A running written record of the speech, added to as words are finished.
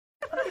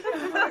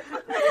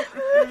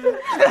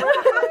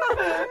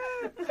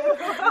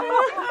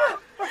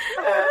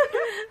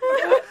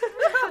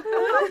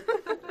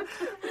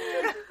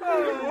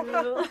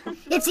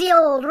It's the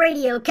Old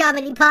Radio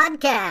Comedy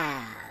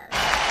Podcast.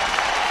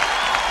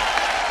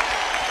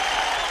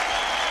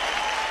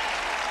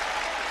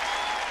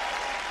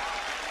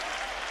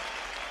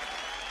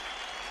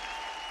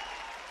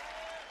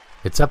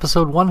 It's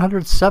episode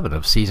 107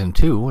 of Season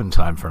 2, and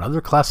time for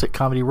another classic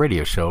comedy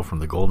radio show from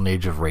the golden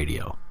age of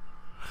radio.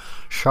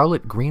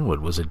 Charlotte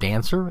Greenwood was a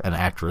dancer and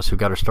actress who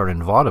got her start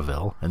in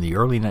vaudeville in the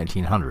early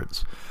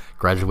 1900s,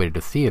 graduated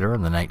to theater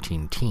in the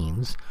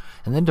 19-teens,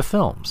 and then to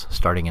films,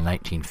 starting in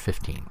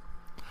 1915.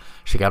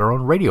 She got her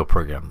own radio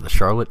program, The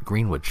Charlotte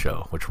Greenwood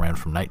Show, which ran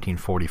from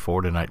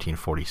 1944 to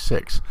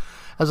 1946,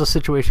 as a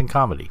situation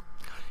comedy.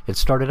 It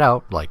started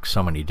out, like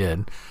so many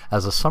did,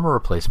 as a summer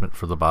replacement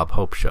for The Bob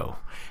Hope Show,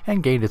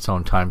 and gained its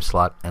own time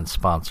slot and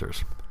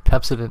sponsors,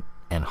 Pepsodent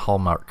and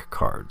Hallmark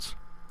Cards.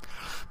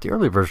 The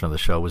early version of the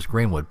show was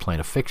Greenwood playing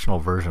a fictional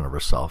version of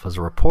herself as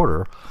a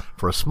reporter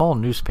for a small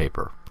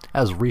newspaper,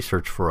 as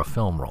research for a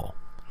film role.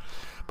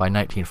 By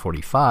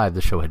 1945,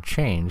 the show had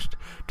changed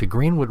to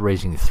Greenwood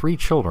raising 3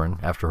 children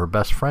after her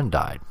best friend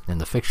died in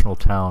the fictional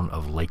town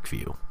of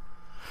Lakeview.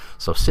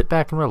 So sit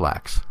back and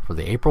relax for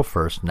the April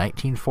 1st,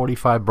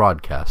 1945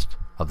 broadcast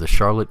of The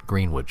Charlotte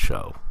Greenwood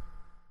Show.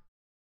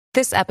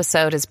 This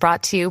episode is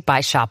brought to you by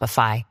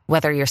Shopify.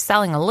 Whether you're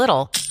selling a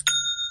little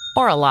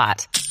or a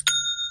lot,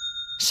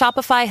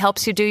 Shopify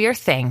helps you do your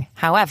thing,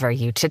 however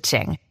you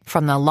cha-ching.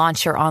 From the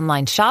launch your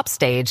online shop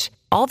stage,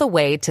 all the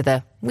way to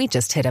the we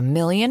just hit 1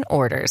 million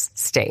orders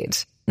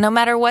stage. No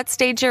matter what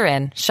stage you're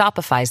in,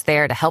 Shopify's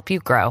there to help you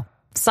grow.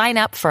 Sign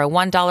up for a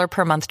 $1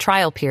 per month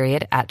trial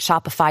period at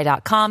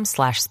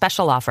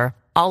shopify.com/special offer,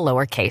 all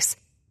lowercase.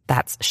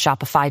 That's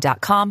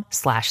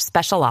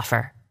shopify.com/special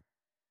offer.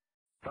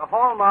 The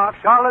Hallmark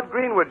Charlotte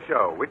Greenwood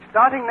Show, which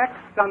starting next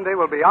Sunday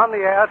will be on the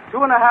air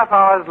 2.5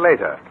 hours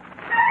later.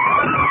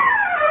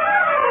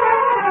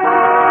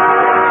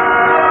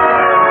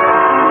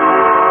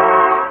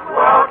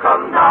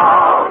 Welcome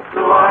now to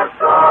our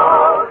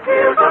show.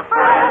 Here's a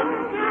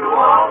friend you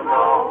all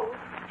know.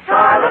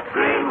 Charlotte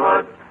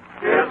Greenwood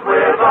is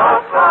with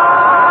us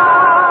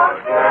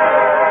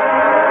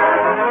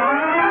again.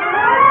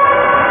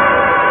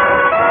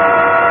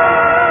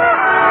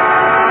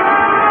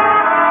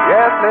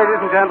 Yes, ladies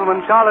and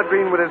gentlemen, Charlotte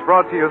Greenwood is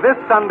brought to you this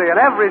Sunday and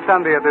every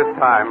Sunday at this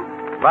time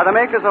by the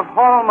makers of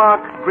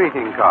Hallmark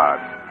greeting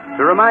cards.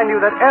 To remind you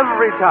that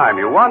every time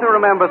you want to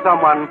remember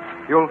someone,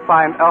 you'll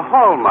find a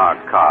Hallmark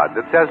card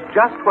that says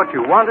just what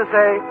you want to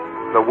say,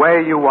 the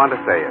way you want to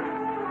say it.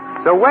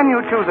 So when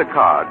you choose a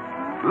card,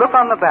 look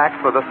on the back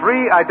for the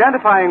 3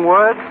 identifying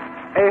words,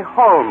 a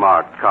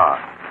Hallmark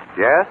card.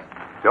 Yes,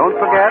 don't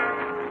forget,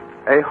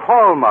 a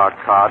Hallmark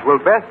card will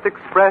best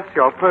express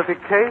your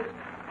perfect taste,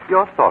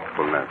 your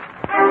thoughtfulness.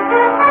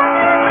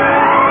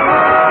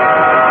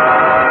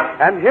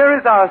 And here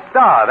is our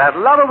star, that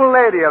lovable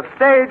lady of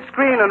stage,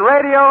 screen, and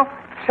radio,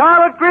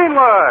 Charlotte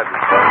Greenwood.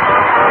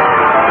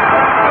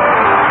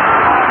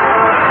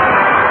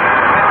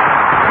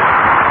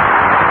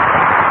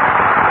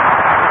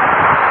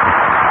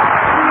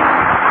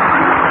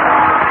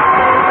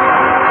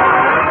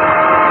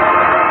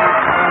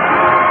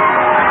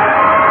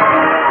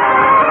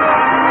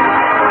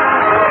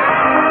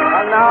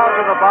 And now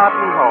to the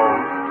Barton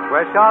home,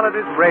 where Charlotte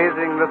is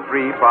raising the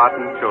 3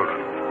 Barton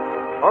children.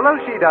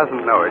 Although she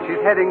doesn't know it, she's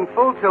heading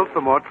full tilt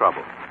for more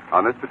trouble.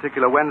 On this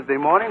particular Wednesday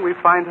morning, we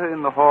find her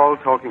in the hall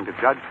talking to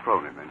Judge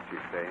Cronin, and she's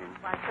saying...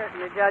 Why,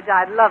 certainly, Judge,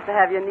 I'd love to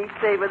have your niece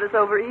stay with us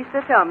over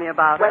Easter. Tell me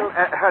about her. Well,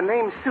 her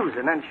name's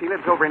Susan, and she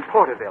lives over in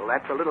Porterville.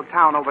 That's a little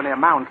town over near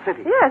Mound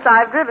City. Yes,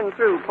 I've driven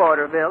through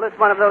Porterville. It's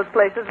one of those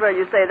places where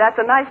you say, that's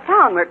a nice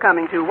town we're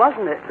coming to,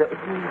 wasn't it?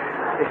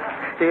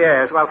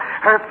 Yes, well,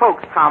 her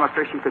folks promised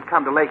her she could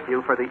come to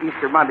Lakeview for the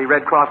Easter Monday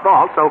Red Cross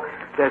Ball, so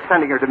they're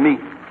sending her to me.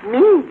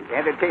 Me?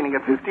 Entertaining a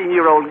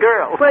 15-year-old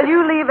girl. Well,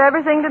 you leave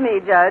everything to me,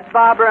 Judge.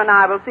 Barbara and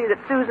I will see that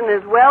Susan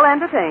is well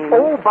entertained.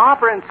 Oh,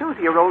 Barbara and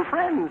Susie are old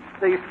friends.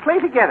 They used to play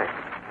together.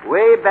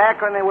 Way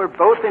back when they were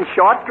both in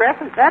short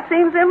dresses. That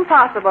seems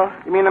impossible.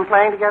 You mean them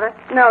playing together?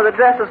 No, the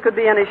dresses could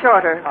be any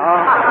shorter.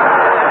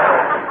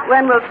 Oh.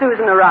 When will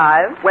Susan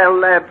arrive? Well,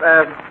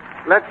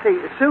 let's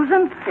see.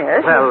 Susan?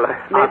 Yes. Well,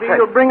 maybe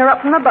you'll bring her up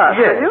from the bus,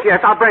 will you?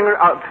 Yes, I'll bring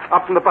her up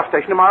from the bus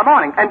station tomorrow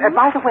morning. And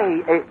by the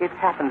way, it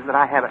happens that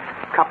I have a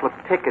couple of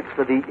tickets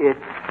for the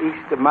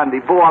Easter Monday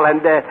ball,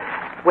 and, I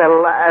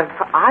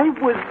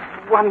was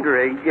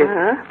wondering...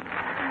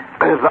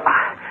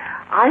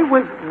 I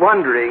was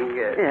wondering...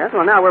 Yes,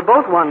 well, now we're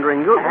both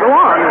wondering. Go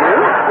on, will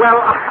you?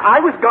 Well, I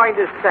was going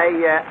to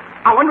say...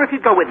 I wonder if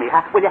you'd go with me,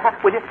 huh? Will you?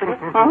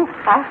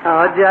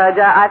 Oh, Judge,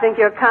 I think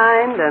you're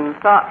kind and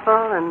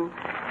thoughtful and,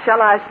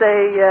 shall I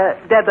say,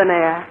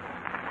 debonair.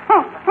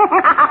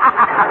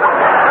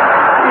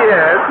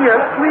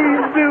 Yes, please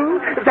do.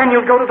 Then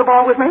you'll go to the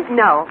ball with me?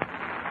 No.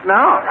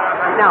 No?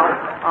 No.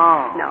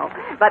 Oh. No.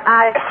 But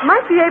I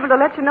might be able to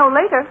let you know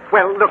later.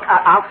 Well, look,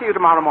 I'll see you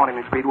tomorrow morning,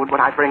 Miss Greenwood,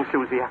 when I bring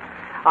Susie.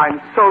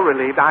 I'm so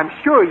relieved. I'm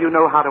sure you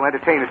know how to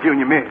entertain a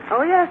junior miss.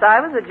 Oh, yes, I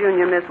was a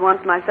junior miss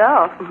once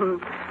myself.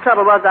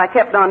 Trouble was I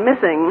kept on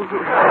missing.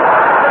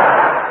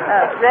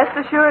 Rest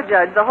assured,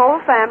 Judge, the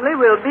whole family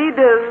will be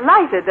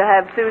delighted to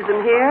have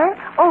Susan here.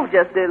 Oh,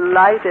 just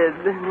delighted.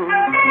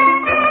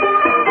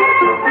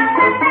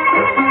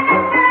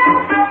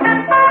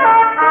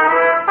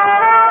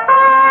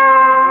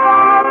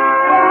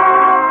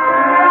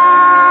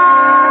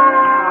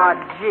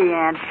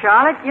 Aunt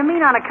Charlotte, you mean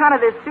on account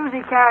of this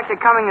Susie character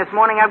coming this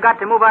morning, I've got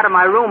to move out of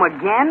my room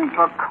again?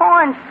 For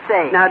corn's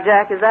sake. Now,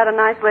 Jack, is that a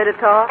nice way to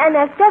talk? And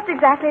that's just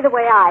exactly the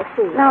way I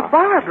feel. Now,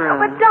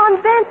 Barbara. But Don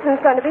Benson's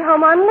going to be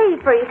home on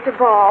leave for Easter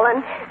ball,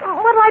 and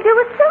what'll I do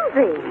with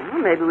Susie?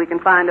 Well, maybe we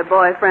can find a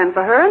boyfriend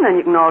for her, and then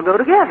you can all go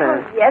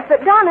together. Oh, yes, but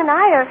Don and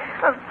I are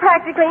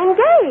practically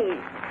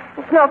engaged.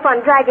 It's no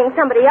fun dragging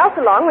somebody else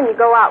along when you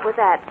go out with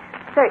that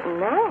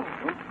certain man.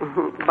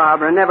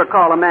 Barbara, never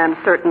call a man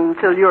certain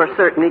until you're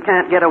certain he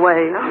can't get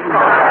away.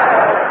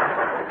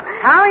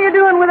 How are you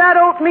doing with that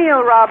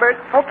oatmeal, Robert?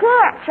 Okay,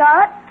 Aunt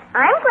Charlotte.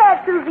 I'm glad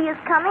Susie is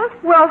coming.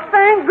 Well,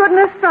 thank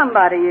goodness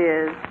somebody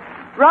is.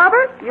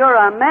 Robert, you're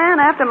a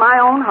man after my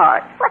own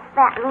heart. What's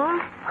that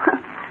mean?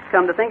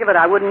 Come to think of it,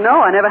 I wouldn't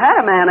know. I never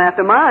had a man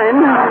after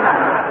mine.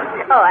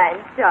 Oh, Aunt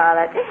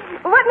Charlotte.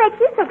 What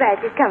makes you so glad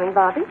she's coming,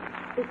 Bobby?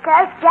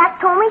 Because Jack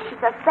told me she's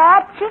a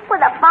sad chick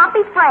with a boppy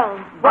frame.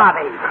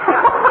 Bobby.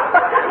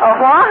 A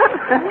what?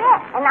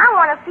 Yes, and I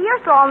want to see her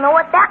so I'll know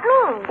what that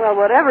means. Well,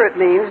 whatever it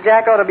means,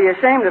 Jack ought to be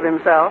ashamed of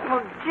himself.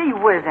 Well, gee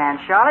whiz,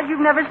 Aunt Charlotte, you've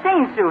never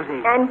seen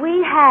Susie. And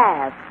we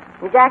have.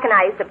 And Jack and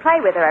I used to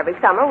play with her every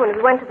summer when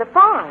we went to the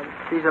farm.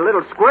 She's a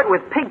little squirt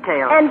with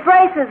pigtails. And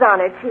braces on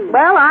her teeth.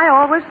 Well, I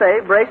always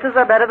say braces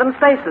are better than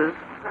spaces.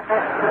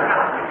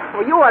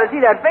 Well, you ought to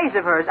see that face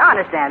of hers.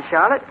 Honest, Aunt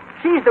Charlotte.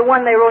 She's the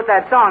one they wrote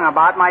that song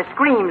about. My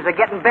screams are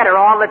getting better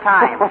all the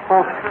time.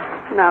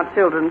 Now,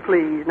 children,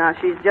 please. Now,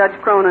 she's Judge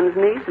Cronin's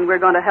niece, and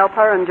we're going to help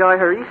her enjoy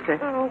her Easter.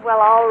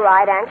 Well, all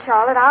right, Aunt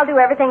Charlotte. I'll do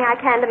everything I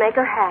can to make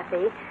her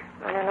happy.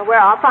 I don't know where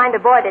I'll find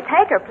a boy to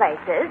take her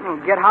places.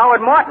 Well, get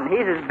Howard Morton.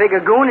 He's as big a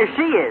goon as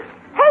she is.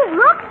 Hey,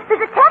 look!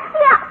 There's a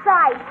taxi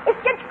outside. It's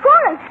Judge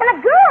Cronin and a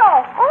girl.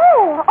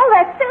 Oh,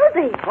 that's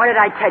Susie. What did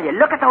I tell you?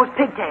 Look at those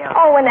pigtails.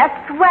 Oh, and that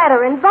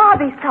sweater and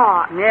Bobby's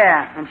talk.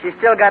 Yeah, and she's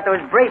still got those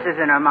braces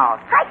in her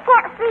mouth. I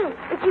can't see.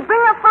 Did she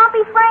bring her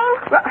poppy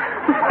frame?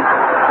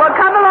 Well,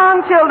 come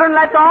along, children.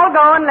 Let's all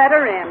go and let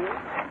her in.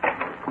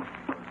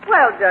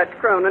 Well, Judge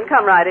Cronin,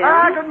 come right in.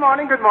 Good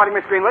morning,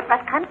 Miss Greenwood.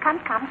 Come.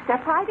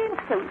 Step right in,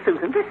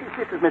 Susan. This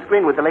is Miss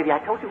Greenwood, the lady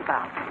I told you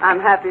about. I'm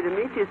happy to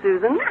meet you,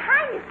 Susan.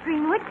 Hi, Miss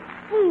Greenwood.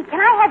 Gee,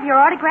 can I have your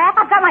autograph?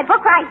 I've got my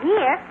book right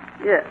here.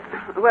 Yes.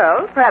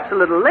 Well, perhaps a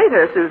little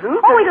later, Susan.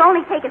 Oh, it'll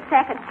only take a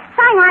second.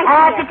 Sign right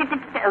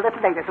here. A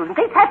little later, Susan.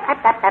 Please.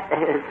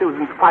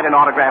 Susan's quite an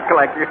autograph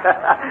collector.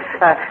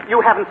 You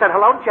haven't said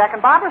hello to Jack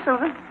and Barbara,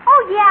 Susan?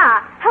 Oh,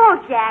 yeah. Hello,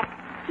 Jack.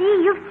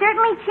 Gee, you've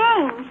certainly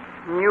changed.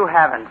 You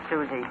haven't,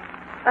 Susie.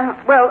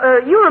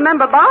 You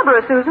remember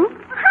Barbara, Susan?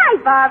 Hi,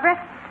 Barbara.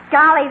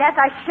 Golly, that's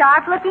a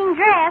sharp-looking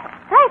dress.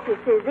 Thank you,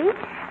 Susie.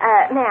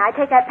 May I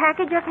take that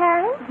package you're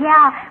carrying?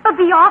 Yeah, but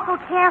be awful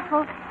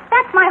careful.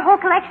 That's my whole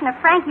collection of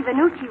Frankie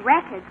Vannucci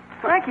records.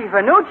 Frankie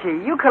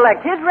Vannucci? You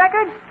collect his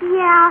records?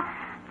 Yeah.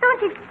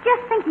 Don't you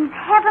just think he's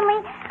heavenly?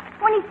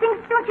 When he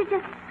sings, don't you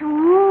just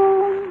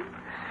swoon?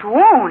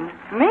 Swoon?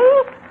 Me?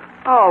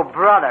 Oh,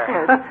 brother.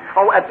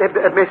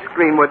 Miss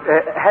Greenwood,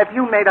 have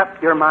you made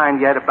up your mind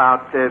yet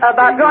about...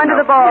 about going to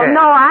the ball? Yes.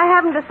 No, I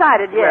haven't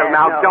decided yet. Well,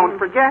 now, no. Don't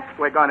forget,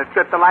 we're going to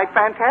trip the Light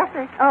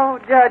Fantastic. Oh,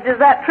 Judge, is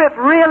that trip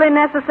really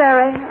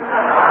necessary?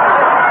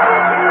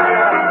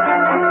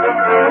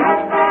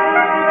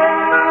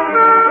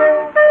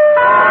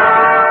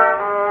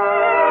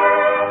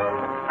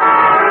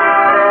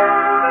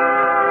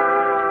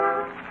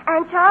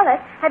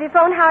 Have you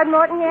phoned Howard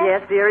Morton yet?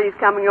 Yes, dear. He's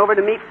coming over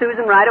to meet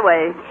Susan right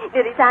away.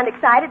 Did he sound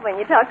excited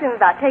when you talked to him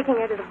about taking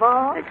her to the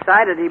ball?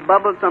 Excited. He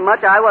bubbled so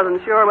much I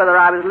wasn't sure whether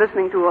I was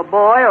listening to a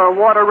boy or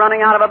water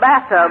running out of a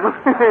bathtub.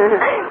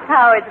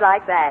 Howard's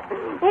like that.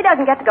 He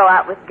doesn't get to go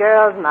out with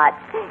girls much.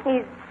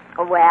 He's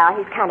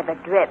kind of a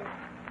drip.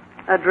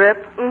 A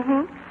drip?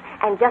 Mm-hmm.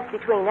 And just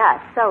between us,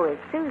 so is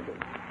Susie.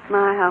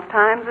 My, how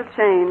times have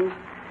changed.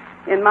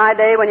 In my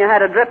day, when you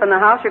had a drip in the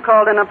house, you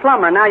called in a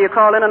plumber. Now you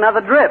call in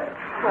another drip.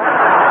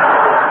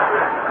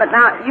 But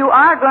now, you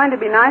are going to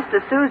be nice to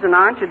Susan,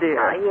 aren't you,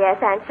 dear? Oh,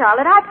 yes, Aunt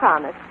Charlotte, I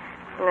promise.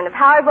 And if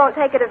Howard won't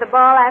take her to the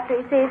ball after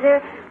he sees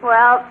her,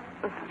 well,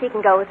 she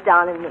can go with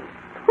Don and me.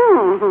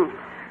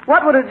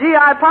 What would a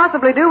GI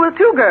possibly do with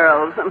two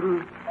girls?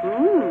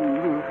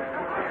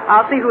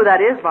 I'll see who that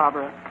is,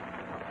 Barbara.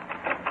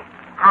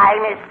 Hi,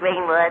 Miss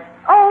Greenwood.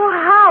 Oh,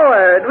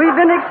 Howard, we've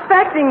been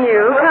expecting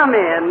you. Come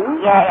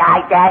in. Yeah,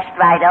 I dashed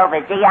right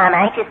over. Gee, I'm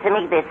anxious to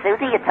meet this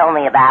Susie you told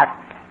me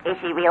about. Is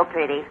she real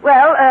pretty?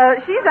 Well,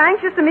 she's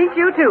anxious to meet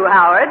you, too,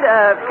 Howard.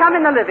 Come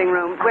in the living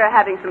room. We're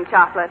having some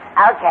chocolate.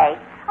 Okay.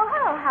 Oh,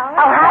 hello, Howard.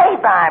 Oh, hi,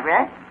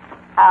 Barbara.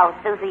 Oh,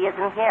 Susie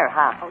isn't here,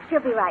 huh? Oh,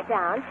 she'll be right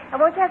down.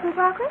 Won't you have some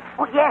chocolate?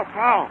 Oh, yes,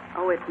 thanks.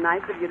 Oh, it's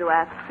nice of you to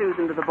ask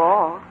Susan to the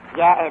ball.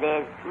 Yeah, it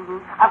is.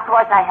 Of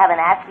course, I haven't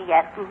asked her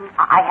yet.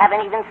 I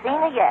haven't even seen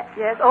her yet.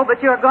 Yes. Oh,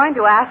 but you're going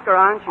to ask her,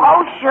 aren't you?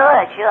 Oh,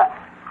 sure.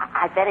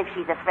 I bet if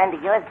she's a friend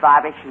of yours,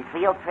 Barbara, she's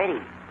real pretty.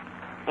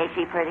 Is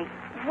she pretty?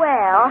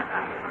 Well,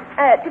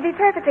 to be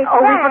perfectly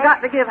Oh, frank... we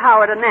forgot to give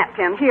Howard a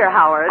napkin. Here,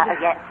 Howard.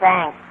 Yes,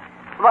 thanks.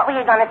 What were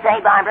you going to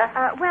say, Barbara?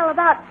 well,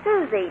 about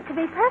Susie, to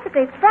be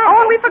perfectly frank...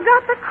 Oh, and we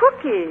forgot the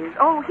cookies.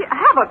 Oh, here,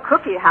 have a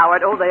cookie,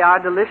 Howard. Oh, they are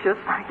delicious.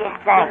 Yes,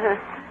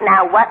 thanks.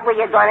 Now, what were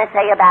you going to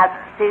say about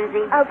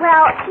Susie?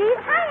 well, she's...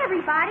 Hi,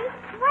 everybody.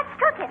 What's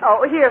cooking?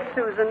 Oh, here,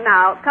 Susan.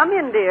 Now, come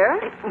in, dear.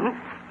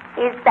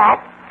 Is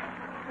that's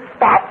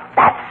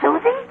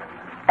Susie?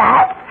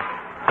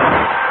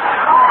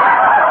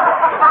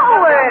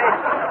 Howard!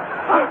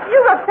 You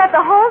upset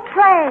the whole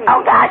tray.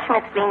 Oh, gosh,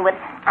 Miss Greenwood.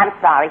 I'm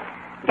sorry.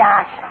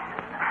 Gosh,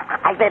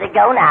 I better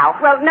go now.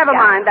 Well, never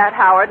mind that,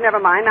 Howard. Never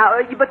mind. Now,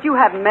 but you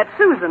haven't met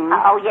Susan.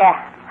 Oh, yeah.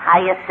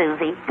 Hiya,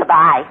 Susie.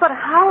 Goodbye. But,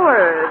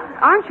 Howard,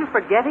 aren't you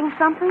forgetting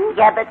something?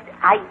 Yeah, but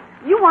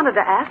You wanted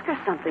to ask her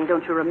something,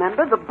 don't you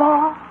remember? The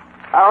ball.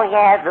 Oh,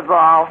 yeah, the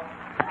ball.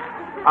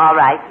 All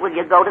right. Will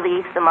you go to the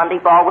Easter Monday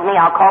ball with me?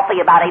 I'll call for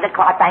you about 8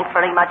 o'clock. Thanks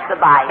very much.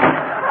 Goodbye.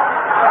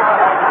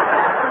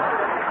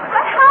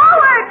 But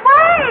Howard,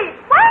 wait!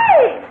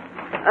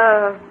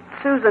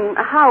 Susan,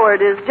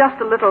 Howard is just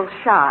a little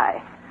shy.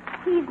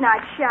 He's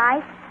not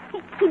shy.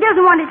 He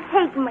doesn't want to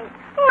take me.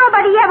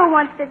 Nobody ever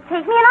wants to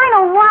take me, and I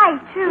know why,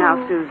 too. Now,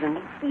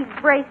 Susan. These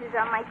braces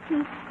on my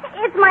teeth.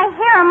 It's my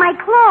hair and my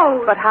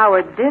clothes. But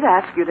Howard did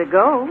ask you to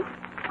go.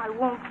 I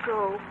won't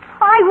go.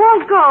 I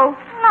won't go.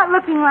 I'm not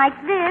looking like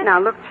this. Now,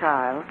 look,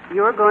 child,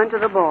 you're going to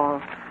the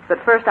ball. But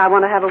first, I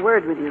want to have a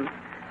word with you.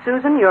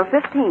 Susan, you're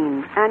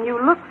 15, and you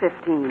look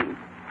 15.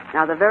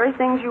 Now, the very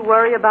things you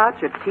worry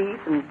about, your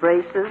teeth and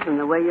braces and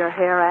the way your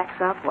hair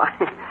acts up, why,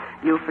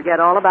 you'll forget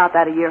all about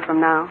that a year from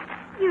now.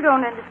 You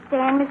don't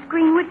understand, Miss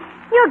Greenwood.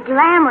 You're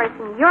glamorous,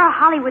 and you're a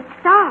Hollywood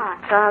star.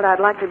 Child, I'd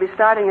like to be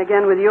starting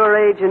again with your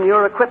age and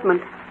your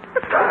equipment.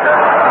 But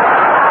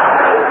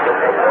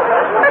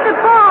the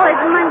ball is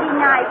Monday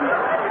night.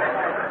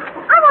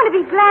 I want to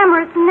be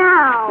glamorous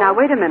now. Now,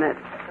 wait a minute.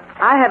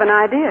 I have an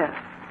idea.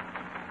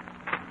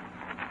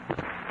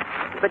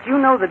 But you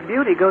know that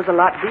beauty goes a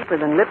lot deeper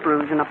than lip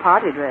rouge and a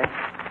party dress.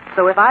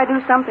 So if I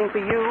do something for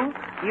you,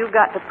 you've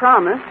got to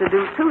promise to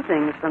do 2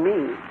 things for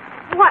me.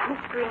 What,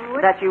 Miss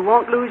Greenwood? That you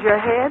won't lose your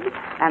head,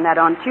 and that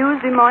on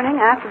Tuesday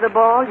morning after the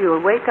ball, you'll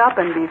wake up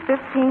and be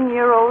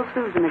 15-year-old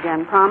Susan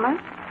again.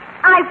 Promise?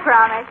 I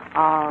promise.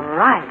 All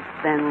right.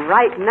 Then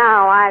right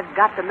now, I've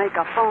got to make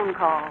a phone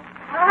call.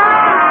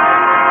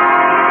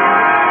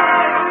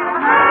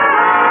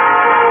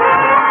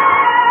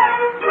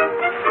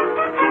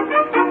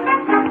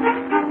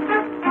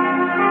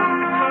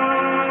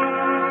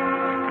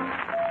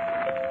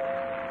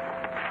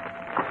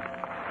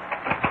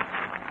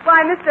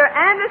 Why, Mr.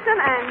 Anderson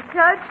and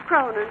Judge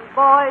Cronin,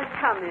 boys,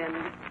 come in.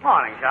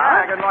 Morning,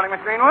 Charlie. Good morning,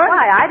 Miss Greenwood.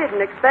 Why, I didn't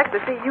expect to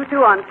see you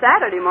two on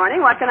Saturday morning.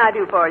 What can I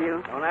do for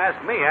you? Don't ask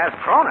me. Ask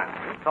Cronin.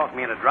 He talked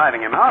me into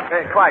driving him out.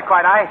 Quite.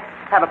 I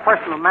have a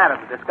personal matter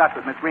to discuss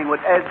with Miss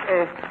Greenwood.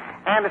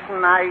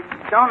 Anderson, I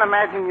don't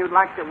imagine you'd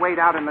like to wait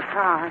out in the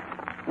car.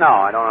 No,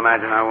 I don't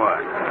imagine I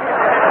would.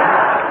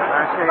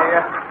 I see.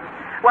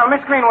 Well,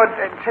 Miss Greenwood,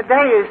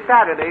 today is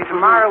Saturday,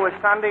 tomorrow is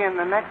Sunday, and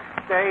the next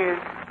day is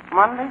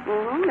Monday?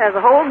 Mm-hmm. There's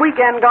a whole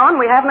weekend gone.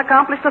 We haven't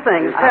accomplished a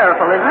thing. It's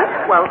terrible, isn't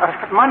it? Well,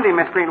 Monday,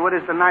 Miss Greenwood,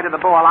 is the night of the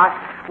ball. I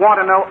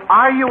want to know,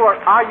 are you or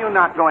are you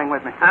not going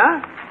with me?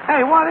 Huh?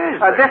 Hey, what is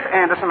this? This,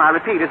 Anderson, I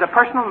repeat, is a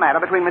personal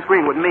matter between Miss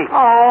Greenwood and me.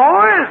 Oh,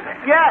 is it?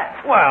 Yes.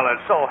 Well, it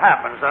so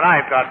happens that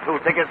I've got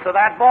 2 tickets to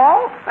that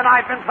ball, and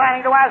I've been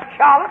planning to ask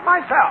Charlotte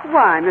myself.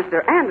 Why,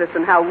 Mr.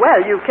 Anderson, how well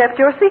you've kept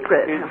your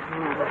secret.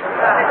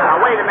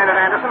 Now, wait a minute,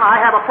 Anderson. I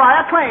have a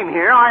prior claim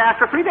here. I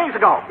asked her 3 days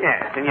ago.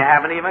 Yes, and you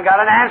haven't even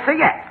got an answer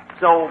yet.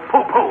 So,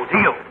 poo-poo to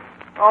you.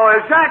 Oh,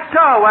 is that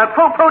so? Well,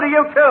 poo-poo to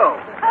you, too.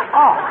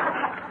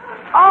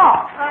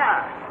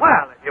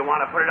 Well, if you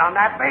want to put it on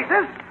that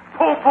basis,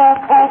 poo-poo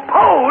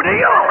to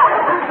you.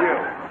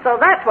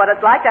 So that's what it's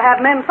like to have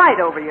men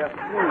fight over you.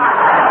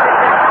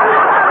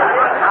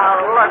 Now,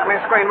 look,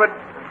 Miss Greenwood,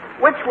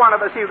 which one of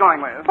us are you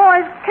going with?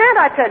 Boys,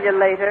 can't I tell you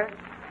later?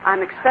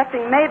 I'm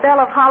expecting Maybelle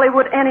of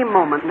Hollywood any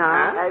moment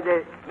now.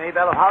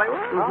 Maybelle of Hollywood?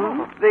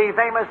 Mm-hmm. The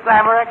famous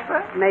glamour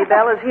expert?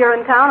 Maybelle is here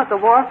in town at the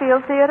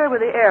Warfield Theater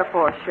with the Air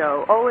Force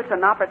show. Oh, it's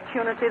an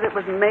opportunity that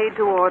was made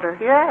to order.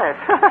 Yes.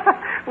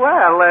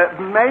 Well,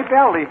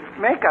 Maybelle, the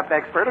makeup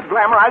expert,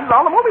 glamorizes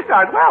all the movie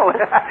stars. Well,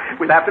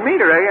 we'll have to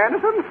meet her, eh,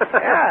 Anderson?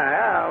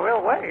 Yeah,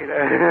 we'll wait.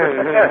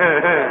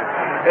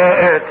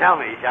 Tell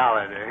me,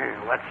 Charlotte,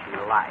 what's she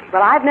like?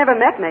 Well, I've never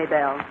met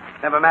Maybelle.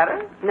 Never met her?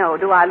 No.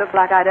 Do I look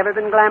like I'd ever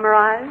been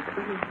glamorized?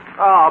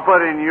 Oh,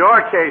 but in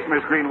your case,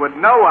 Miss Greenwood,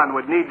 no one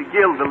would need to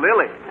gild the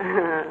lily.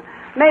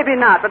 Maybe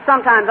not, but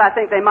sometimes I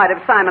think they might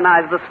have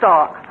Simonized the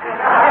stalk.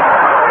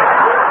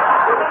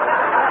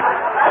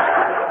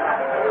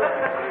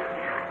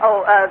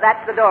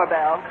 That's the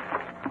doorbell.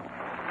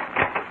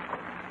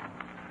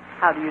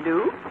 How do you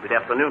do? Good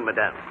afternoon,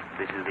 madame.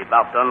 This is the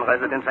Barton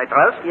residence, I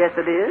trust? Yes,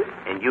 it is.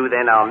 And you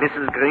then are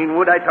Mrs.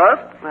 Greenwood, I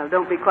trust? Well,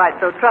 don't be quite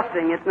so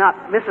trusting. It's not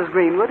Mrs.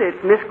 Greenwood,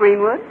 it's Miss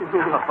Greenwood.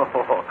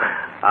 Oh,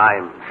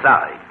 I'm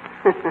sorry.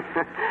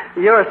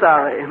 You're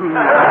sorry.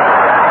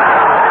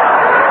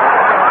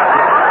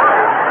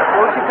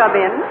 Won't you come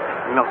in?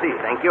 Merci,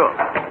 thank you.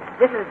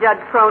 This is Judge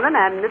Cronin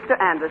and Mr.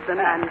 Anderson,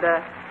 and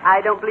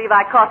I don't believe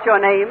I caught your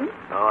name.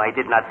 Oh, I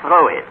did not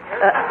throw it.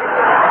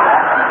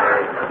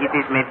 It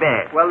is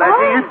Maybelle. Well, that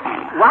is...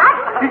 What?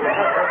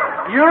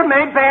 You're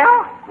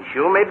Maybelle?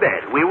 Monsieur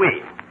Maybelle, oui,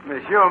 oui.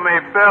 Monsieur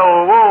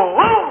Maybelle, whoa,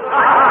 whoa.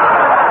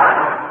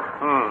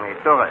 A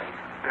tourist.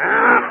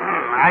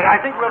 I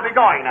think we'll be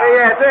going now.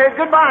 Yes,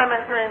 goodbye,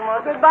 Miss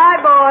Greenwood. Goodbye,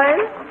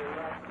 boys.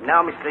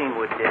 Now, Miss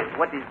Greenwood,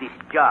 what is this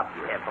job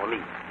you have for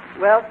me?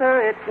 Well,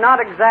 sir, it's not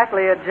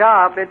exactly a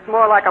job. It's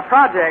more like a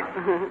project.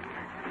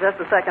 Just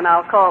a second,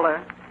 I'll call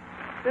her.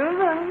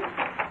 Susan?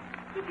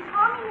 Did you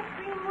call me, Miss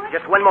Greenwood?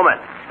 Just one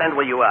moment. Stand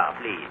where you are,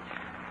 please.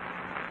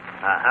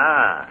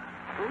 Aha.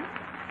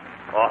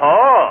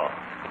 Oh-ho.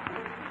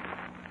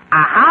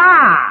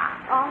 Aha.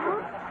 Uh-huh.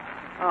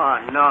 Oh,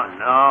 no.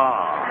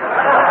 Oh,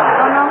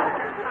 no?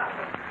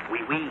 Oui,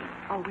 oui.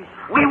 Oh, oui.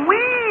 Oui,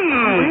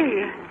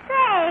 oui.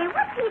 Say,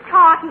 what's he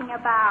talking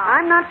about?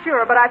 I'm not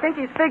sure, but I think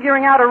he's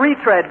figuring out a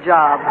retread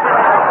job.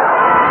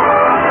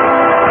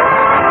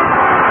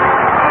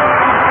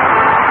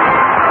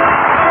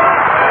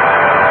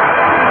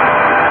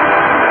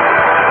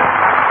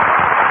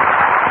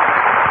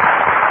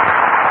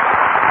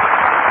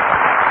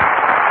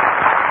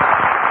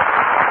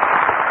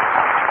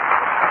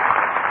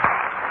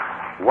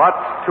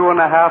 What's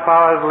 2.5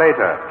 hours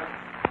later?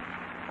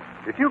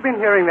 If you've been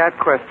hearing that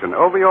question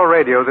over your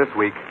radio this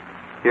week,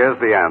 here's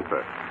the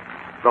answer.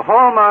 The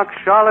Hallmark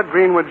Charlotte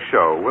Greenwood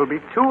Show will be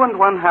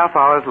 2.5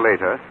 hours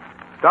later,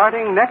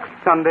 starting next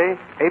Sunday,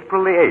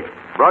 April the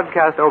 8th,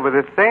 broadcast over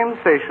this same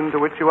station to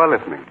which you are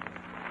listening.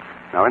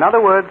 Now, in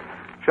other words,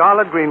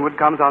 Charlotte Greenwood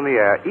comes on the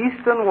air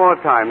Eastern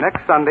Wartime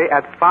next Sunday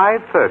at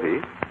 5:30,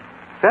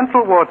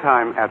 Central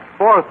Wartime at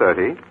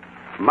 4:30,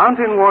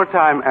 Mountain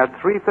Wartime at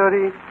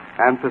 3:30,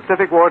 and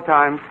Pacific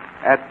Wartime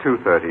at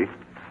 2:30,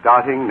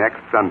 starting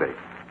next Sunday.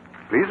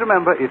 Please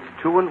remember, it's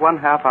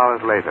 2.5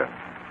 hours later.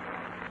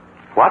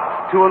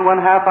 What's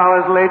 2.5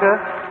 hours later?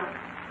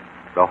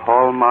 The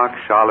Hallmark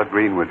Charlotte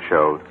Greenwood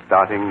Show,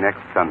 starting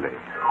next Sunday.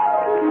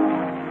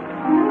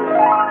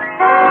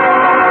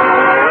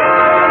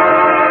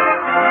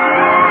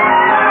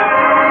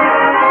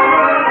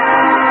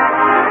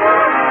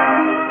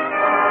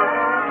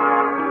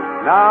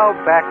 Now,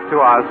 back to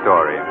our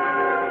story.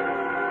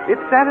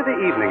 It's Saturday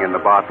evening in the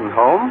Barton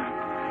home,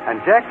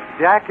 and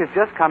Jack is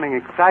just coming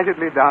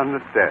excitedly down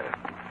the stairs.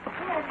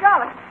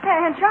 Charlotte.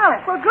 Aunt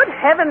Charlotte. Well, good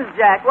heavens,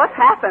 Jack, what's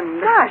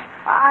happened? Gosh,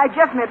 I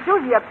just met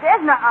Susie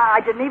upstairs, and I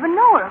didn't even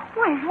know her.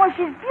 Why,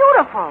 she's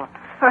beautiful.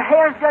 Her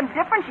hair's done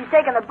different. She's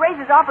taken the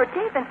braces off her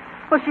teeth, and,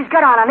 well, she's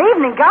got on an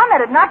evening gown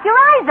that'd knock your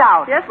eyes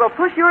out. Yes, well,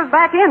 push yours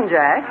back in,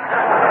 Jack.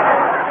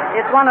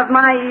 It's one of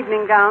my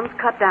evening gowns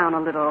cut down a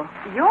little.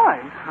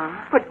 Yours? Huh?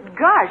 But,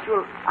 gosh,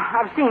 well,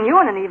 I've seen you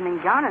in an evening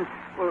gown, and,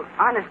 well,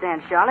 I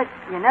understand, Charlotte,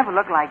 you never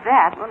look like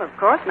that. Well, of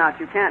course not.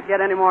 You can't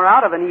get any more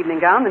out of an evening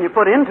gown than you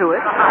put into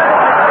it.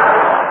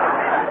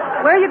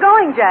 Where are you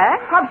going, Jack?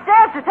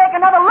 Upstairs to take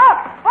another look.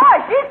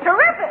 Boy, she's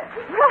terrific.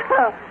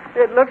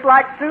 It looks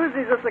like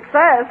Susie's a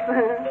success.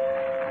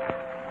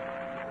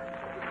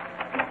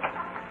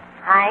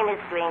 Hi, Miss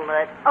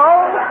Greenwood.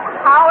 Oh,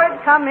 Howard,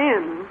 come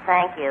in.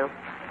 Thank you.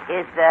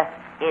 Is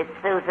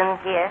Susan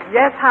here?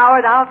 Yes,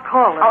 Howard, I'll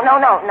call her. Oh, no.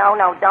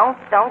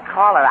 Don't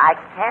call her. I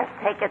can't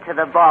take her to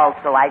the ball,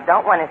 so I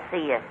don't want to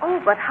see her.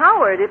 Oh, but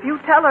Howard, if you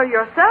tell her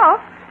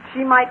yourself,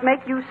 she might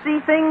make you see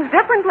things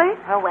differently.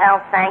 Oh, well,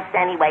 thanks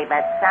anyway,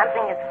 but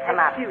something has come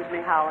up. Excuse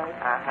me, Howard.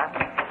 Uh-huh.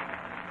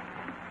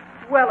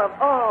 Well, of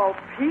all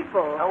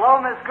people.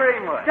 Hello, Miss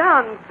Greenwood.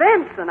 Don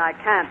Benson, I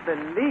can't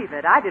believe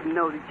it. I didn't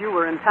know that you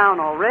were in town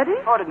already.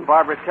 Oh, didn't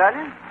Barbara tell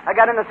you? I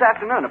got in this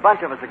afternoon. A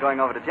bunch of us are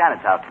going over to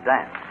Janet's house to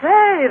dance.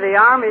 Say, the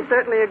Army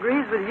certainly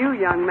agrees with you,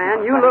 young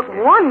man. You look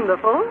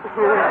wonderful.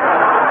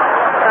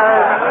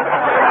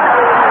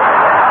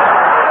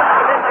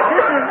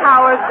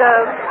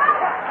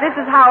 This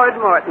is Howard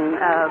Morton,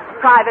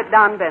 Private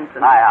Don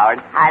Benson. Hi,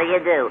 Howard. How do you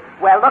do?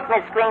 Well, look,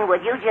 Miss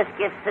Greenwood, you just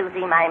give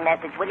Susie my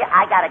message, will you?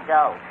 I gotta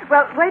go.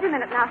 Well, wait a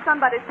minute now.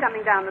 Somebody's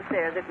coming down the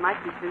stairs. It might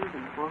be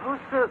Susan. Well, who's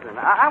Susan?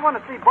 I want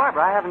to see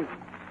Barbara. I haven't...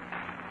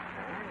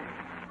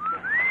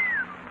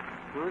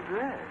 Who's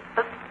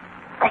this?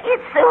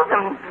 It's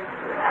Susan.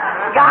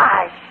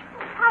 Gosh.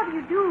 How do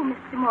you do,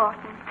 Mr.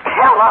 Morton?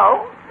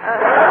 Hello.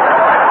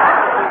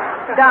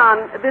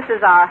 Don, this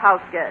is our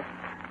house guest.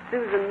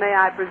 Susan, may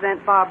I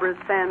present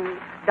Barbara's friend,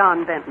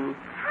 Don Benton?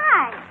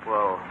 Hi.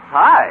 Well,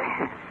 hi.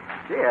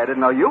 Gee, I didn't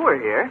know you were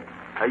here.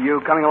 Are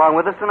you coming along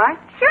with us tonight?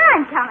 Sure,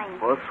 I'm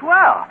coming. Well,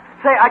 swell.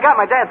 Say, I got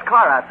my dad's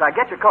car outside.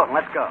 Get your coat and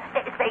let's go.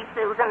 Say,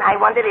 Susan, I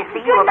wanted to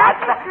see you Good about...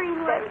 night, Miss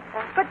Greenwood.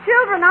 But,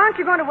 children, aren't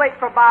you going to wait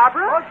for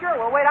Barbara? Oh, sure.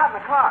 We'll wait out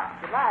in the car.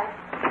 Good night.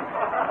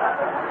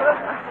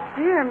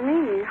 Dear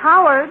me.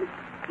 Howard.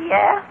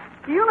 Yeah?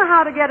 Do you know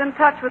how to get in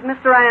touch with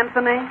Mr.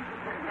 Anthony?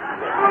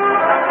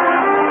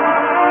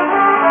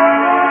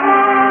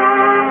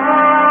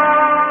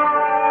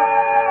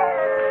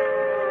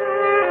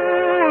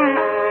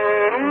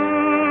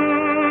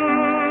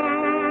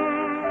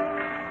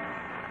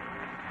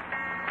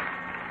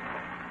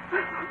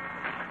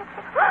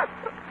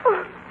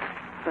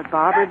 But,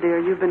 Barbara, dear,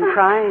 you've been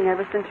crying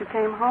ever since you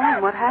came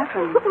home. What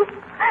happened?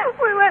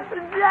 We went to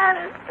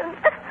Janice and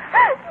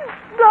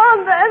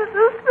Don danced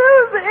with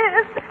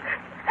Susie.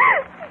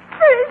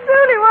 Pretty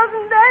soon he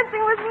wasn't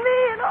dancing with me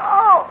at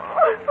all.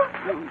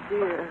 Oh,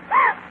 dear.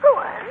 Oh,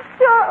 Aunt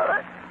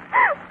Charlotte,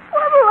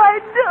 what'll I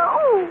do?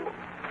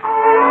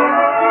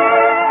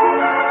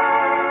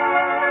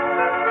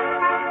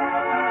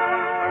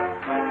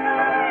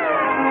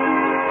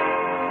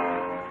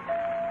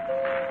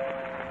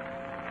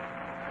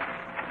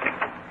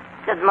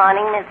 Good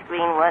morning, Miss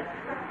Greenwood.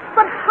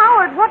 But,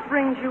 Howard, what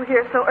brings you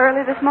here so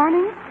early this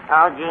morning?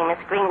 Oh, gee, Miss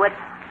Greenwood,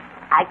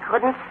 I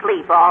couldn't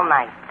sleep all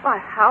night. Why,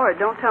 Howard,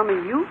 don't tell me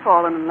you've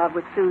fallen in love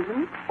with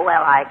Susan.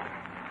 Well,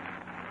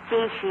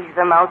 she's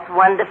the most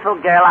wonderful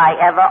girl I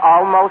ever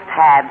almost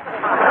had.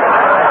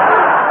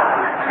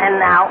 And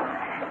now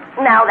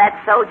that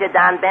soldier,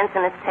 Don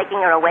Benson, is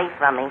taking her away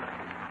from me.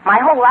 My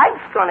whole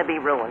life's going to be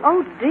ruined.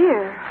 Oh,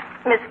 dear.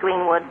 Miss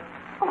Greenwood,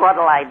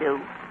 what'll I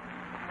do?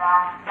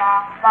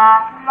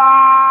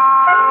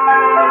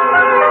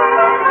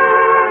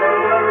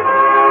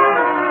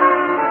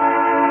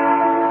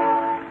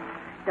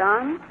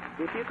 Don,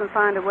 if you can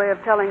find a way of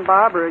telling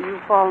Barbara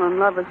you've fallen in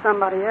love with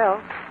somebody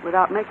else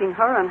without making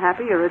her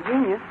unhappy, you're a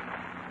genius.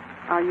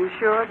 Are you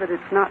sure that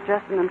it's not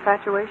just an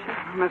infatuation?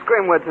 Miss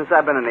Greenwood, since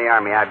I've been in the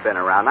Army, I've been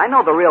around. I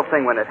know the real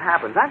thing when it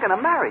happens. I'm going to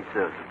marry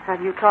Susan.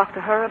 Have you talked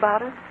to her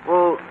about it?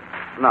 Well,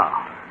 no.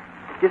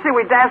 You see,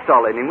 we danced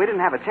all evening. We didn't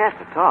have a chance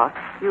to talk.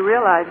 You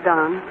realize,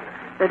 Don,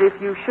 that if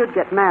you should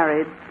get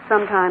married,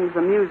 sometimes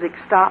the music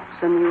stops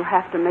and you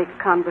have to make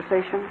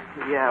conversation?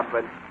 Yeah,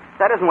 but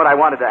that isn't what I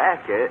wanted to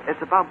ask you.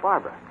 It's about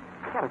Barbara.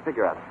 I got to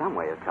figure out some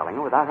way of telling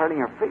her without hurting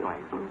her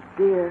feelings. Oh,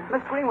 dear.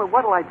 Miss Greenwood,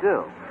 what'll I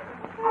do?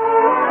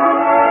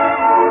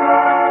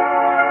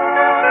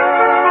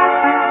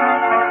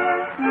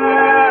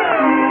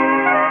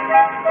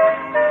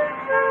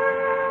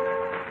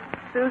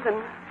 Susan,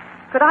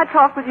 could I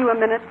talk with you a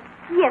minute?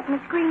 Yes,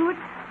 Miss Greenwood.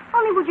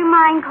 Only would you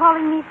mind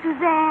calling me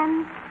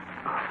Suzanne?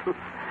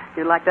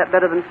 You like that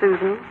better than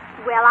Susan?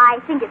 Well, I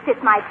think it fits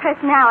my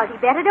personality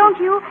better, don't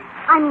you?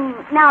 I mean,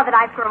 now that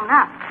I've grown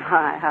up.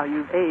 Hi, how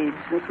you've aged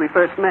since we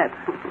first met.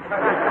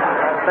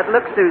 But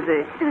look,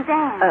 Susie.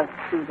 Suzanne.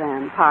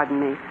 Suzanne, pardon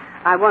me.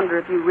 I wonder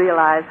if you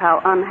realize how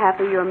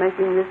unhappy you're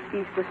making this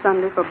Easter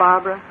Sunday for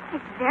Barbara?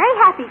 It's very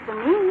happy for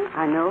me.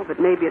 I know, but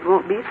maybe it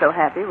won't be so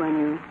happy when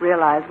you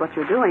realize what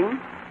you're doing.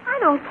 I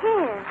don't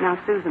care. Now,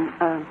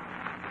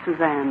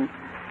 Suzanne,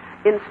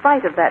 in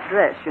spite of that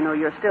dress, you know,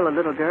 you're still a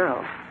little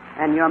girl.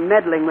 And you're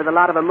meddling with a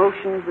lot of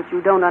emotions that you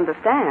don't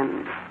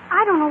understand.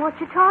 I don't know what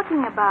you're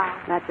talking about.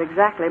 That's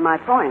exactly my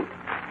point.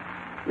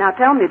 Now,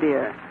 tell me,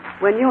 dear,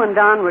 when you and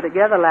Don were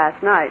together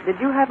last night, did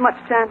you have much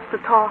chance to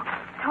talk?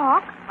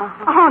 Talk?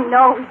 Uh-huh. Oh,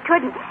 no, we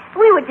couldn't.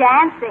 We were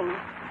dancing.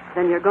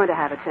 Then you're going to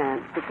have a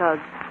chance, because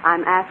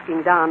I'm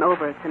asking Don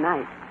over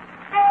tonight.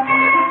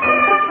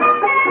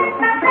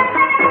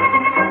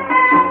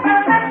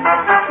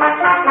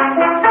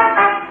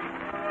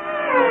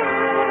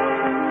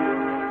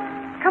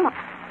 Come on.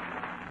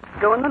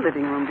 Go in the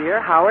living room, dear.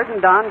 Howard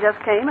and Don just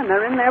came, and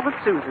they're in there with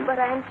Susan. But,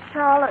 Aunt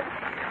Charlotte,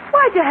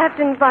 why'd you have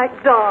to invite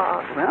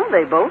Don? Well,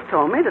 they both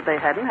told me that they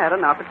hadn't had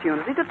an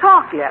opportunity to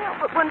talk yet.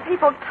 Yeah, but when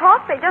people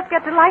talk, they just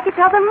get to like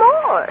each other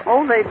more.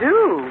 Oh, they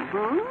do?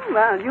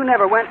 Well, you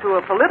never went to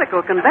a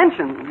political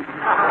convention.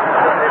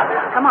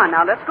 Come on,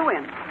 now, let's go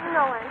in.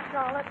 No, Aunt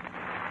Charlotte.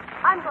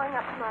 I'm going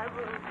up to my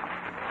room.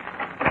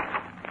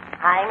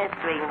 Hi, Miss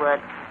Greenwood.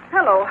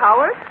 Hello,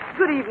 Howard.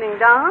 Good evening,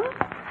 Don.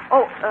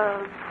 Oh,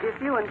 if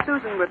you and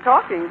Susan were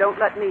talking, don't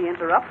let me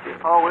interrupt you.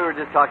 Oh, we were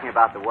just talking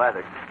about the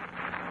weather.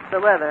 The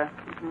weather.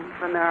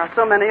 And there are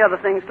so many other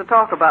things to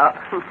talk about.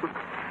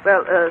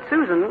 Well,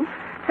 Susan,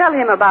 tell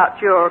him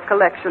about your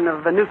collection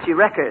of Vannucci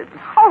records.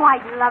 Oh,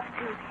 I'd love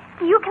to.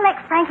 Do you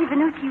collect Frankie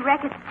Vannucci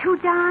records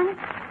too, Don?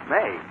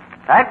 Me?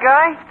 That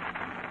guy?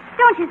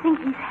 Don't you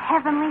think he's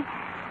heavenly?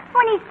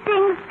 When he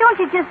sings, don't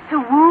you just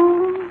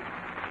swoon?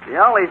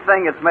 The only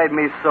thing that's made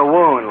me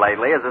swoon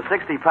lately is a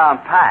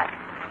 60-pound pack.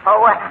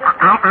 Oh,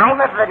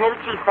 I'm a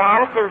Vannucci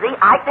fan, Susie.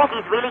 I think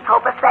he's really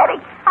copacetic.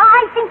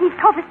 I think he's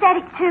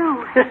copacetic,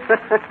 too.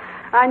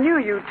 I knew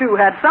you two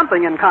had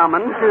something in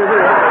common.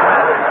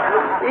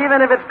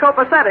 Even if it's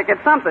copacetic,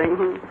 it's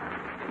something.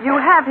 You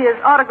have his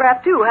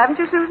autograph, too, haven't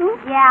you, Susan?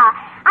 Yeah.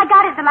 I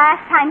got it the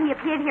last time he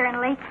appeared here in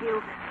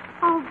Lakeview.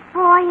 Oh,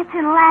 boy, it's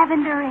in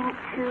lavender ink,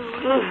 too.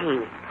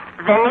 Gee,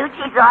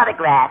 Vannucci's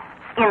autograph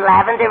in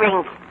lavender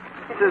ink.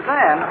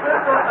 Suzanne?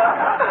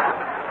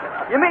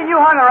 You mean you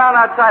hung around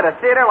outside a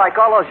theater like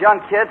all those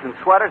young kids in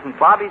sweaters and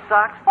bobby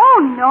socks? Oh,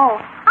 no.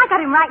 I got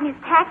him right in his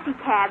taxi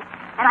cab,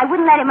 and I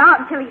wouldn't let him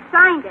out until he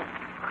signed it.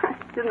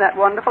 Isn't that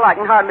wonderful? I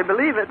can hardly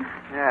believe it.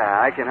 Yeah,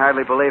 I can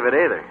hardly believe it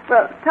either.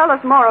 Well, tell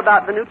us more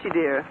about Venucci,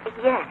 dear.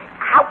 Yeah.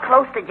 How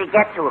close did you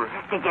get to him?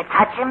 Did you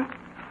touch him?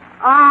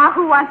 Oh,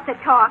 who wants to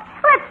talk?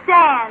 Let's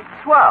dance.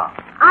 Swell.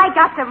 I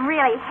got some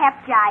really hep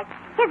jive.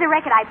 Here's a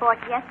record I bought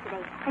yesterday.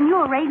 A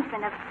new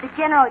arrangement of The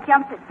General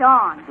Jumps at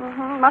Dawn.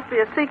 Mm-hmm. Must be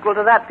a sequel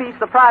to that piece,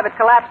 The Private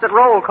Collapsed at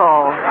Roll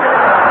Call.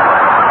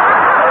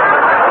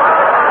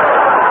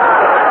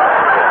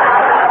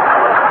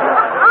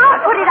 I'll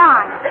put it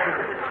on.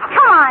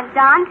 Come on,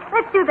 Don.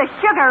 Let's do the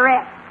sugar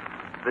rip.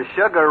 The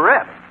sugar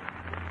rip.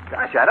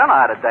 Gosh, I don't know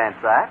how to dance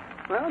that.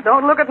 Well,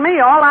 don't look at me.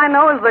 All I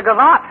know is the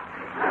gavotte.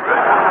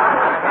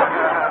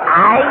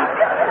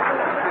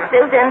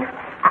 Susan,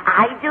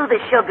 I do the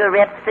sugar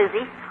rip,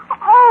 Susie.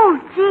 Oh,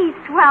 gee,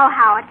 swell,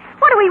 Howard.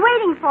 What are we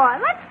waiting for?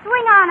 Let's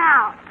swing on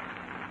out.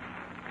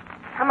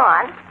 Come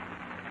on.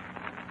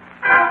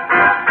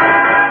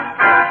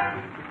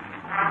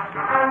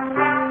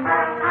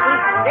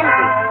 Gee,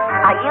 Susie,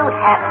 are you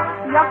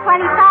happy? You're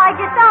plenty solid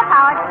yourself,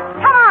 Howard.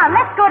 Come on,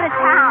 let's go to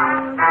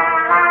town.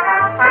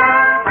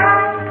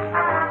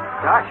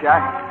 Gosh,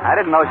 I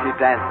didn't know she'd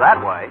dance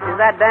that way. Is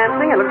that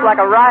dancing? It looks like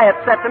a riot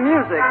set to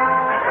music.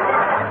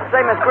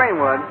 Say, Miss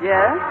Greenwood.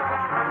 Yes?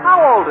 How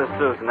old is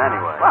Susan,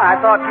 anyway? Well, I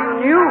thought you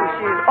knew.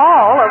 She's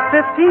all of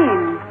 15. 15?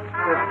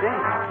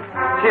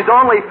 She's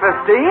only 15?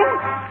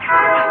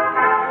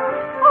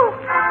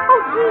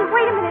 Oh, gee,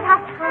 wait a minute.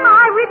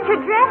 I ripped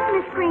your dress,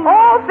 Miss Green.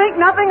 Oh, think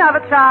nothing of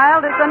it,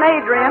 child. It's an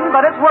Adrian,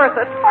 but it's worth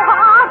it. Oh,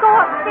 I'll go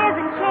upstairs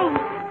and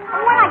change.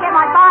 When I get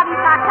my Bobby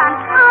socks on,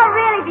 I'll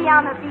really be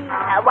on the beat.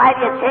 While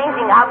you're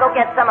changing, I'll go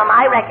get some of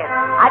my records.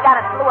 I got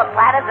a slew of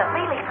platters that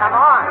really come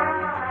on.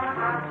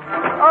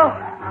 Oh,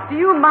 do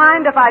you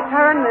mind if I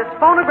turn this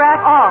phonograph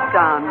off,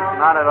 Don?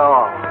 Not at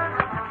all.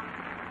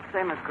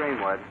 Say, Miss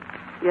Greenwood.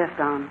 Yes,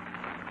 Don.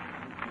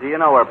 Do you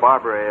know where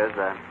Barbara is?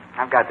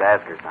 I've got to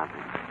ask her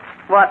something.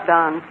 What,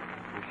 Don?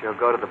 She'll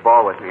go to the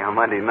ball with me on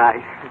Monday night.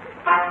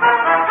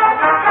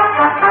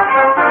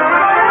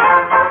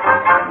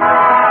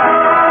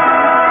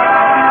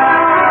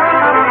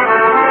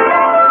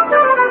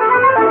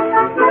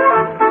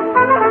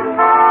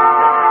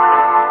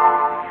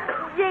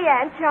 Gee,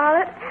 Aunt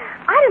Charlotte,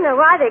 I don't know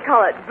why they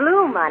call it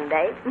Blue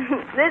Monday.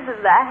 This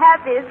is the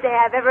happiest day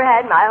I've ever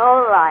had in my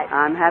whole life.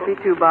 I'm happy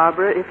too,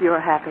 Barbara, if you're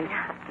happy.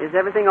 Is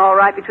everything all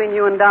right between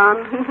you and Don?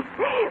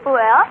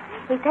 Well,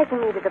 he's taking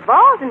me to the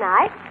ball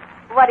tonight.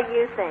 What do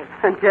you think?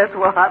 And guess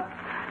what?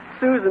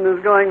 Susan is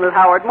going with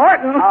Howard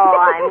Morton. Oh,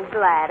 I'm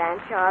glad,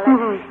 Aunt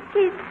Charlotte.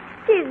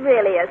 She's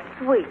really a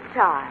sweet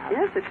child.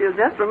 Yes, if she'll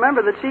just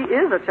remember that she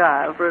is a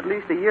child for at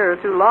least a year or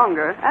two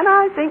longer. And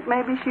I think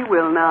maybe she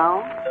will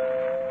now.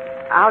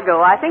 I'll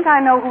go. I think I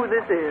know who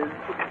this is.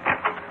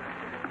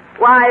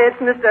 Why, it's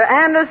Mr.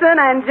 Anderson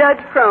and Judge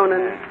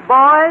Cronin.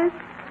 Boys,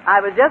 I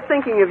was just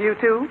thinking of you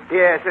two.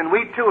 Yes, and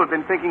we, too, have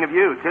been thinking of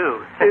you,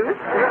 too. Two?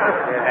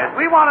 Yes.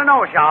 We want to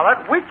know,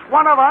 Charlotte, which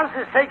one of us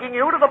is taking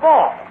you to the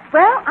ball?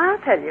 Well, I'll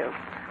tell you.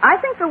 I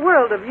think the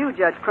world of you,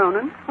 Judge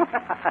Cronin.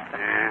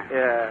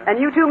 Yeah. And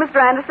you too, Mr.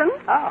 Anderson?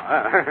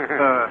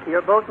 Oh.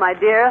 You're both my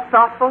dear,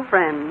 thoughtful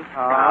friends.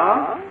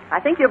 Oh. I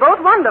think you're both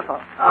wonderful.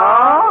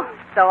 Oh.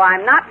 So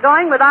I'm not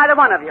going with either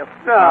one of you.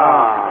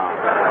 Oh.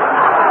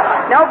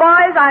 No,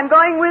 boys, I'm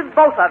going with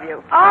both of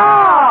you.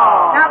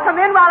 Oh. Now come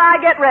in while I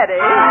get ready.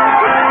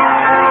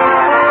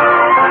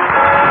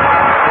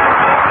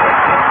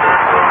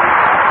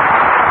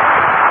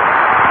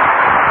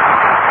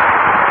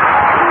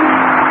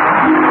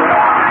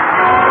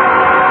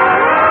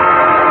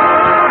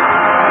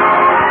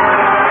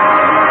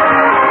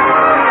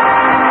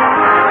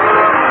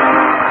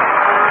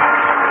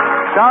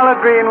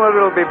 Charlotte Greenwood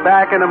will be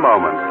back in a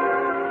moment.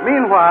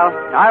 Meanwhile,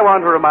 I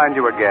want to remind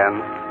you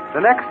again, the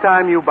next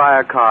time you buy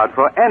a card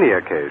for any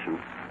occasion,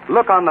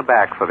 look on the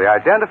back for the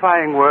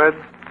identifying words,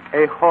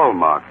 a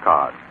Hallmark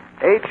card.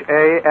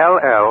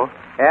 Hallmark.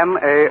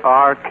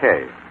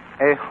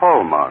 A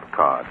Hallmark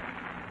card.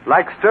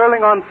 Like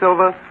sterling on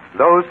silver,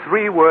 those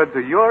three words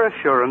are your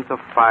assurance of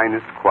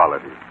finest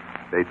quality.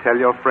 They tell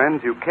your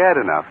friends you cared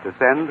enough to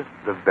send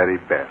the very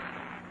best.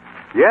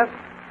 Yes,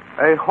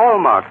 a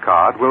Hallmark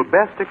card will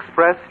best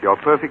express your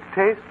perfect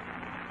taste,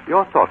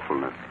 your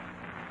thoughtfulness.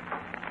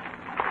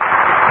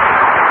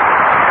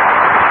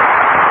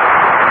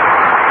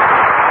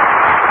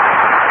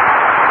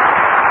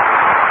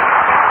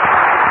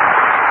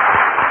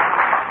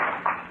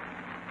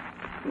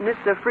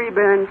 Mr.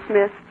 Freeburn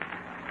Smith,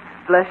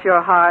 bless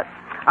your heart.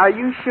 Are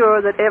you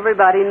sure that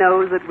everybody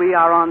knows that we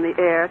are on the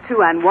air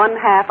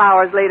 2.5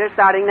 hours later,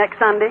 starting next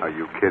Sunday? Are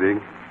you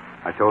kidding?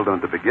 I told them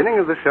at the beginning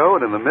of the show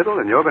and in the middle,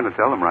 and you're going to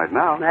tell them right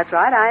now. That's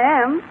right, I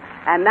am.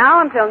 And now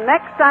until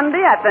next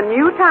Sunday at the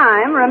new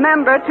time,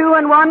 remember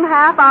 2.5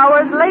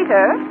 hours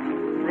later,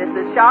 this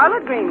is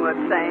Charlotte Greenwood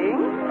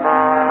saying,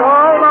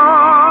 so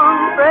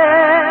long,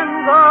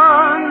 friends,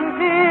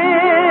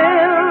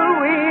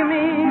 until we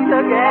meet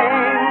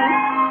again.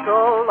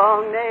 So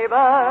long,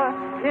 neighbor,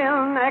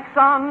 till next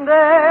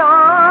Sunday,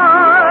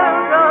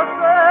 I'll just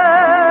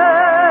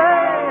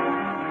say,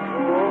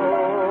 so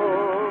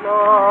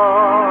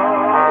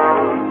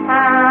long.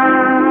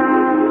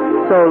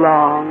 so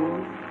long.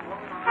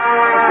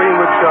 The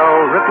Greenwood Show,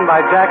 written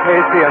by Jack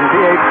Hasty and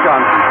D.H.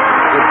 Johnson,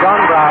 with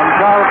John Brown,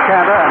 Charles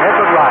Cantor, and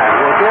Edward Ryan,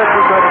 who appeared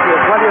through courtesy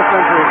of 20th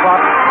Century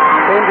Fox,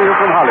 came to you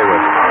from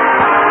Hollywood.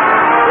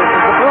 This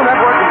is the Blue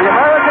Network of the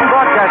American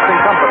Broadcasting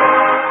Company.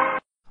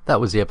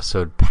 That was the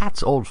episode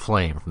Pat's Old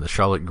Flame from the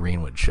Charlotte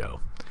Greenwood Show.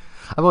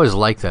 I've always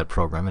liked that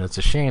program, and it's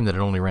a shame that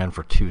it only ran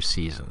for 2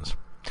 seasons.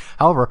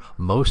 However,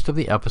 most of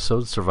the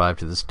episodes survive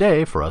to this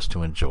day for us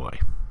to enjoy.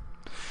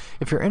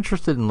 If you're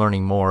interested in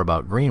learning more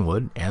about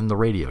Greenwood and the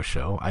radio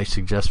show, I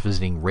suggest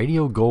visiting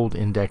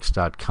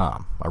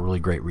RadioGoldIndex.com, a really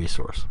great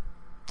resource.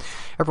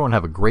 Everyone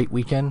have a great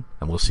weekend,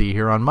 and we'll see you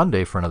here on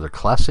Monday for another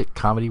classic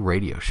comedy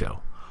radio show.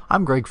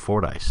 I'm Greg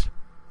Fordyce.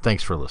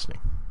 Thanks for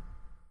listening.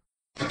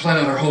 I plan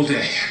out our whole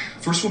day.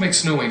 First we'll make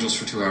snow angels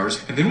for 2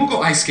 hours, and then we'll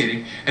go ice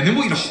skating, and then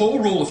we'll eat a whole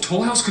roll of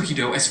Toll House cookie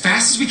dough as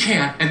fast as we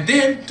can, and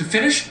then, to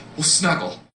finish, we'll snuggle.